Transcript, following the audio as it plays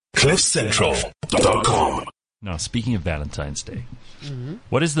CliffCentral.com. Now, speaking of Valentine's Day,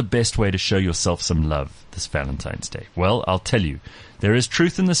 what is the best way to show yourself some love this Valentine's Day? Well, I'll tell you. There is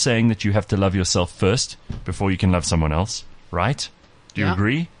truth in the saying that you have to love yourself first before you can love someone else, right? Do you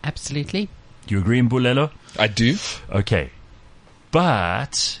agree? Absolutely. Do you agree, Mbulelo? I do. Okay.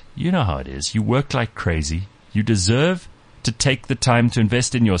 But you know how it is. You work like crazy. You deserve to take the time to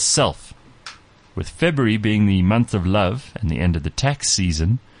invest in yourself. With February being the month of love and the end of the tax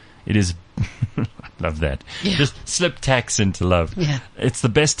season, it is... I love that. Yeah. Just slip tax into love. Yeah. It's the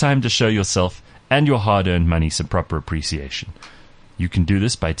best time to show yourself and your hard-earned money some proper appreciation. You can do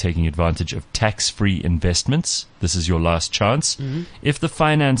this by taking advantage of tax-free investments. This is your last chance. If the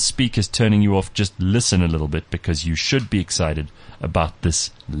finance speak is turning you off, just listen a little bit, because you should be excited about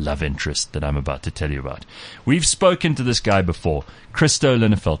this love interest that I'm about to tell you about. We've spoken to this guy before, Christo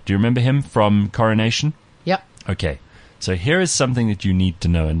Linnefelt. Do you remember him from Coronation? Yep. Okay. So here is something that you need to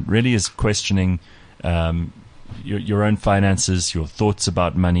know, and really is questioning your own finances, your thoughts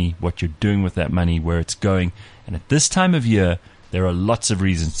about money, what you're doing with that money, where it's going. And at this time of year, there are lots of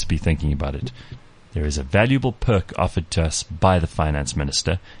reasons to be thinking about it. There is a valuable perk offered to us by the finance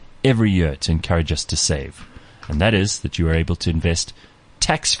minister every year to encourage us to save. And that is that you are able to invest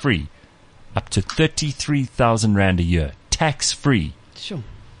tax-free up to 33,000 Rand a year. Tax-free. Sure.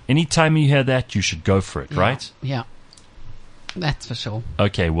 Anytime you hear that, you should go for it, right? Yeah. That's for sure.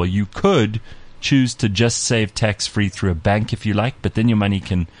 Okay, well, you could choose to just save tax-free through a bank if you like, but then your money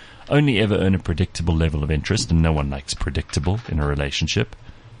can only ever earn a predictable level of interest, and no one likes predictable in a relationship.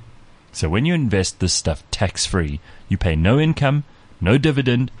 So when you invest this stuff tax-free, you pay no income, no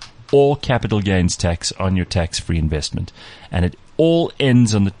dividend, or capital gains tax on your tax-free investment. And it all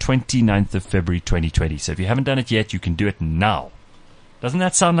ends on the 29th of February 2020. So if you haven't done it yet, you can do it now. Doesn't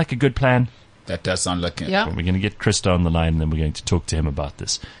that sound like a good plan? That does sound like it. Yeah. We're going to get Christo on the line, and then we're going to talk to him about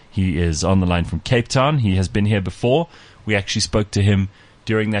this. He is on the line from Cape Town. He has been here before. We actually spoke to him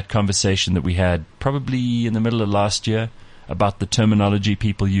during that conversation that we had probably in the middle of last year about the terminology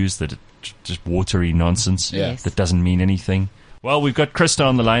people use, that it's just watery nonsense Yes. that doesn't mean anything. Well, we've got Christo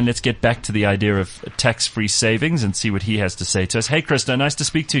on the line. Let's get back to the idea of tax-free savings and see what he has to say to us. Hey, Christo, nice to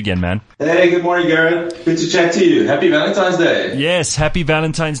speak to you again, man. Hey, good morning, Garrett. Good to chat to you. Happy Valentine's Day. Yes, happy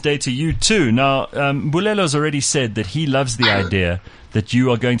Valentine's Day to you too. Now, Bulelo's already said that he loves the idea that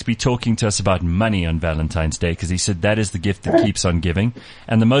you are going to be talking to us about money on Valentine's Day, because he said that is the gift that keeps on giving,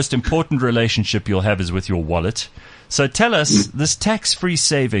 and the most important relationship you'll have is with your wallet. So tell us, this tax-free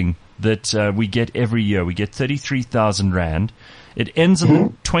saving that we get every year, we get 33,000 Rand. It ends on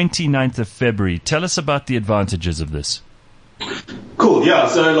the 29th of February. Tell us about the advantages of this. Cool, yeah.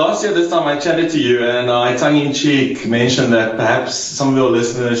 So last year, this time I chatted to you, and I tongue-in-cheek mentioned that perhaps some of your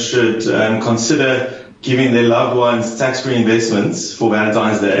listeners should consider giving their loved ones tax-free investments for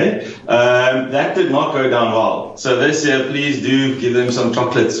Valentine's Day. That did not go down well. So this year, please do give them some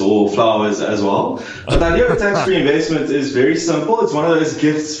chocolates or flowers as well. But the idea of tax-free investment is very simple. It's one of those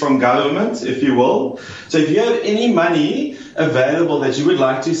gifts from government, if you will. So if you have any money available that you would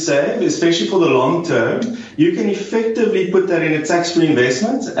like to save, especially for the long term, you can effectively put that in a tax-free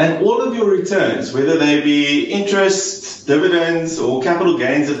investment, and all of your returns, whether they be interest, dividends, or capital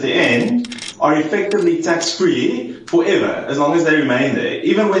gains at the end, are effectively tax-free forever, as long as they remain there.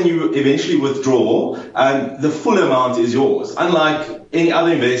 Even when you eventually withdraw, the full amount is yours. Unlike any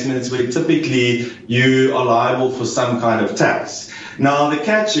other investments where typically you are liable for some kind of tax. Now, the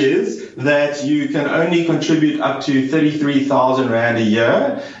catch is that you can only contribute up to 33,000 Rand a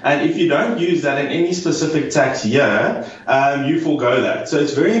year. And if you don't use that in any specific tax year, you forego that. So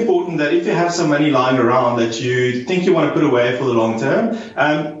it's very important that if you have some money lying around that you think you want to put away for the long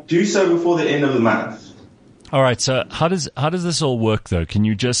term, do so before the end of the month. All right. So how does this all work, though? Can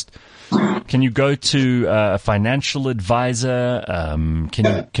you go to a financial advisor?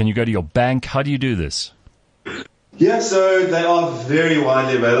 Can you go to your bank? How do you do this? Yeah, so they are very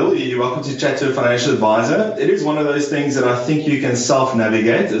widely available. You're welcome to chat to a financial advisor. It is one of those things that I think you can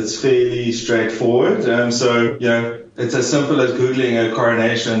self-navigate. It's fairly straightforward. It's as simple as Googling a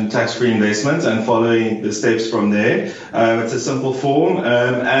Coronation tax-free investment and following the steps from there. It's a simple form,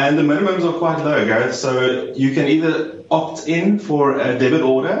 and the minimums are quite low, Gareth. So you can either opt in for a debit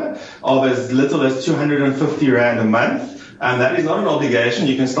order of as little as 250 Rand a month. And that is not an obligation.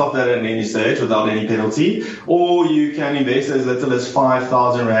 You can stop that at any stage without any penalty, or you can invest as little as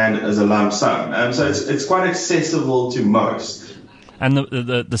 5,000 Rand as a lump sum. So it's quite accessible to most. And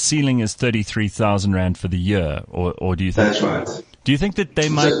the ceiling is 33,000 Rand for the year, or do you think? That's right. Do you think that they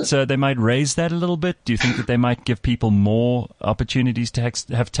might raise that a little bit? Do you think that they might give people more opportunities to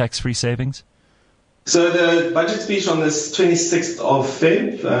have tax-free savings? So the budget speech on this 26th of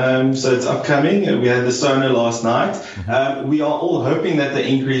Feb, so it's upcoming. We had the Sona last night. We are all hoping that they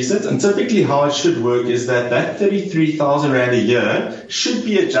increase it. And typically how it should work is that 33,000 Rand a year should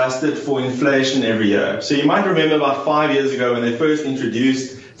be adjusted for inflation every year. So you might remember about 5 years ago when they first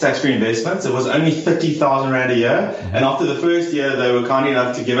introduced tax-free investments, it was only 30,000 Rand a year. And after the first year, they were kind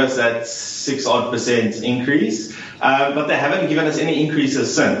enough to give us that 6% increase. But they haven't given us any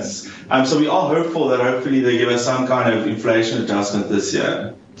increases since. So we are hopeful that hopefully they give us some kind of inflation adjustment this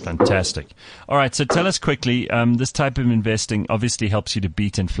year. Fantastic. All right, so tell us quickly, this type of investing obviously helps you to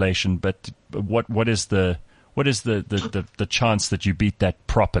beat inflation, but what is the chance that you beat that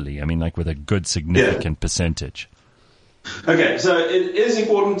properly? I mean, like with a good significant percentage. Okay, so it is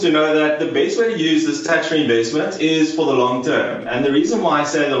important to know that the best way to use this tax-free investment is for the long term. And the reason why I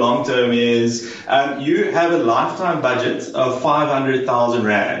say the long term is you have a lifetime budget of 500,000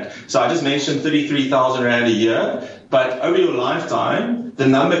 Rand. So I just mentioned 33,000 Rand a year, but over your lifetime, the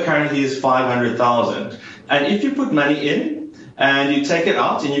number currently is 500,000. And if you put money in and you take it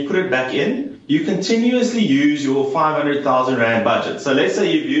out and you put it back in, you continuously use your 500,000 Rand budget. So let's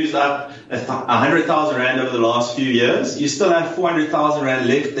say you've used up 100,000 Rand over the last few years. You still have 400,000 Rand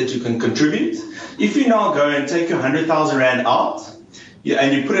left that you can contribute. If you now go and take your 100,000 Rand out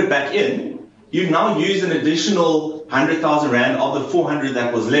and you put it back in, you now use an additional 100,000 Rand of the 400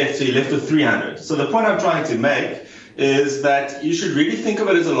 that was left, so you're left with 300. So the point I'm trying to make is that you should really think of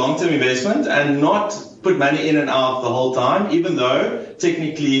it as a long-term investment and not put money in and out the whole time, even though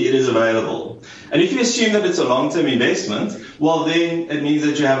technically it is available. And if you assume that it's a long-term investment, well, then it means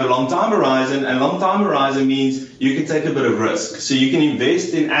that you have a long time horizon, and long time horizon means you can take a bit of risk. So you can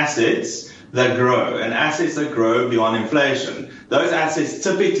invest in assets that grow, and assets that grow beyond inflation. Those assets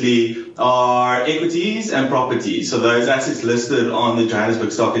typically are equities and properties, so those assets listed on the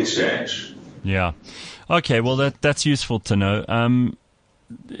Johannesburg Stock Exchange. Yeah. Okay, well, that's useful to know.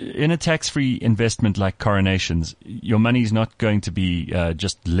 In a tax-free investment like Coronation's, your money's not going to be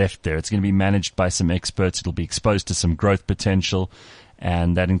just left there. It's going to be managed by some experts. It'll be exposed to some growth potential,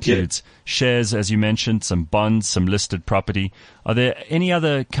 and that includes shares, as you mentioned, some bonds, some listed property. Are there any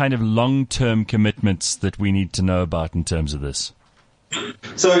other kind of long-term commitments that we need to know about in terms of this?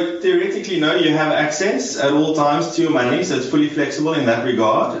 So theoretically, no, you have access at all times to your money, so it's fully flexible in that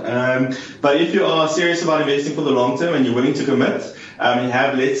regard. But if you are serious about investing for the long term and you're willing to commit, you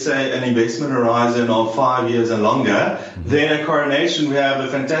have, let's say, an investment horizon of 5 years and longer, then at Coronation we have a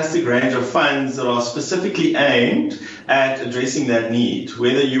fantastic range of funds that are specifically aimed at addressing that need.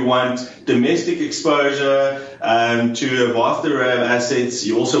 Whether you want domestic exposure to a vast array of assets,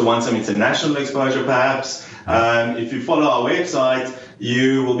 you also want some international exposure perhaps. If you follow our website,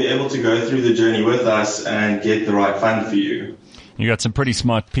 you will be able to go through the journey with us and get the right fund for you. You got some pretty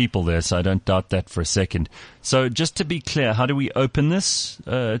smart people there, so I don't doubt that for a second. So just to be clear, how do we open this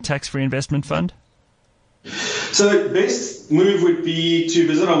tax-free investment fund? So the best move would be to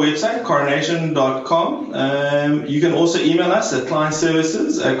visit our website, coronation.com. You can also email us at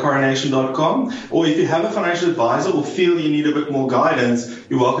clientservices@coronation.com. Or if you have a financial advisor or feel you need a bit more guidance,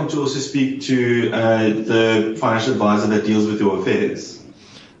 you're welcome to also speak to the financial advisor that deals with your affairs.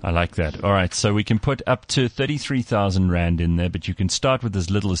 I like that. All right, so we can put up to 33,000 Rand in there, but you can start with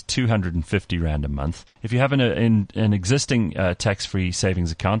as little as 250 Rand a month. If you have an existing tax-free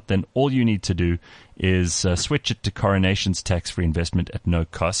savings account, then all you need to do is switch it to Coronation's tax-free investment at no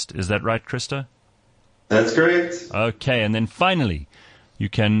cost. Is that right, Krista? That's correct. Okay, and then finally, you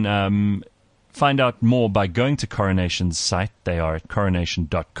can find out more by going to Coronation's site. They are at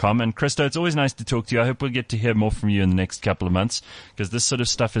coronation.com. And Krista, it's always nice to talk to you. I hope we'll get to hear more from you in the next couple of months, because this sort of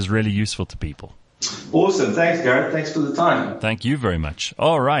stuff is really useful to people. Awesome. Thanks, Gareth. Thanks for the time. Thank you very much.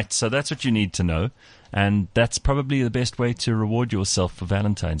 All right, so that's what you need to know. And that's probably the best way to reward yourself for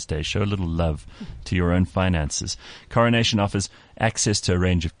Valentine's Day. Show a little love to your own finances. Coronation offers access to a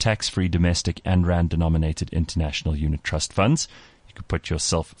range of tax-free domestic and Rand-denominated international unit trust funds. You could put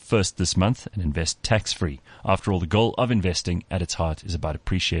yourself first this month and invest tax-free. After all, the goal of investing at its heart is about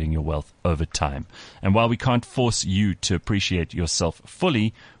appreciating your wealth over time. And while we can't force you to appreciate yourself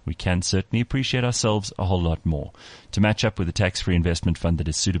fully, we can certainly appreciate ourselves a whole lot more. To match up with a tax-free investment fund that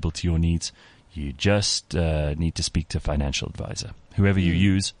is suitable to your needs, you just need to speak to a financial advisor, whoever you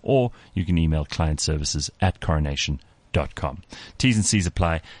use, or you can email clientservices@coronation.com. T's and C's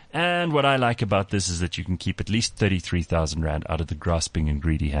apply. And what I like about this is that you can keep at least 33,000 Rand out of the grasping and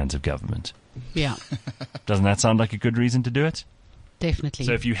greedy hands of government. Yeah. Doesn't that sound like a good reason to do it? Definitely.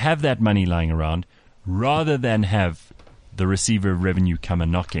 So if you have that money lying around, rather than have the receiver of revenue come a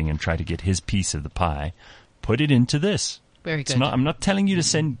knocking and try to get his piece of the pie, put it into this. Very It's good. not, I'm not telling you to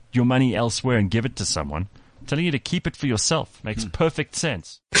send your money elsewhere and give it to someone. I'm telling you to keep it for yourself. Makes perfect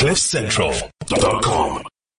sense. CliffCentral.com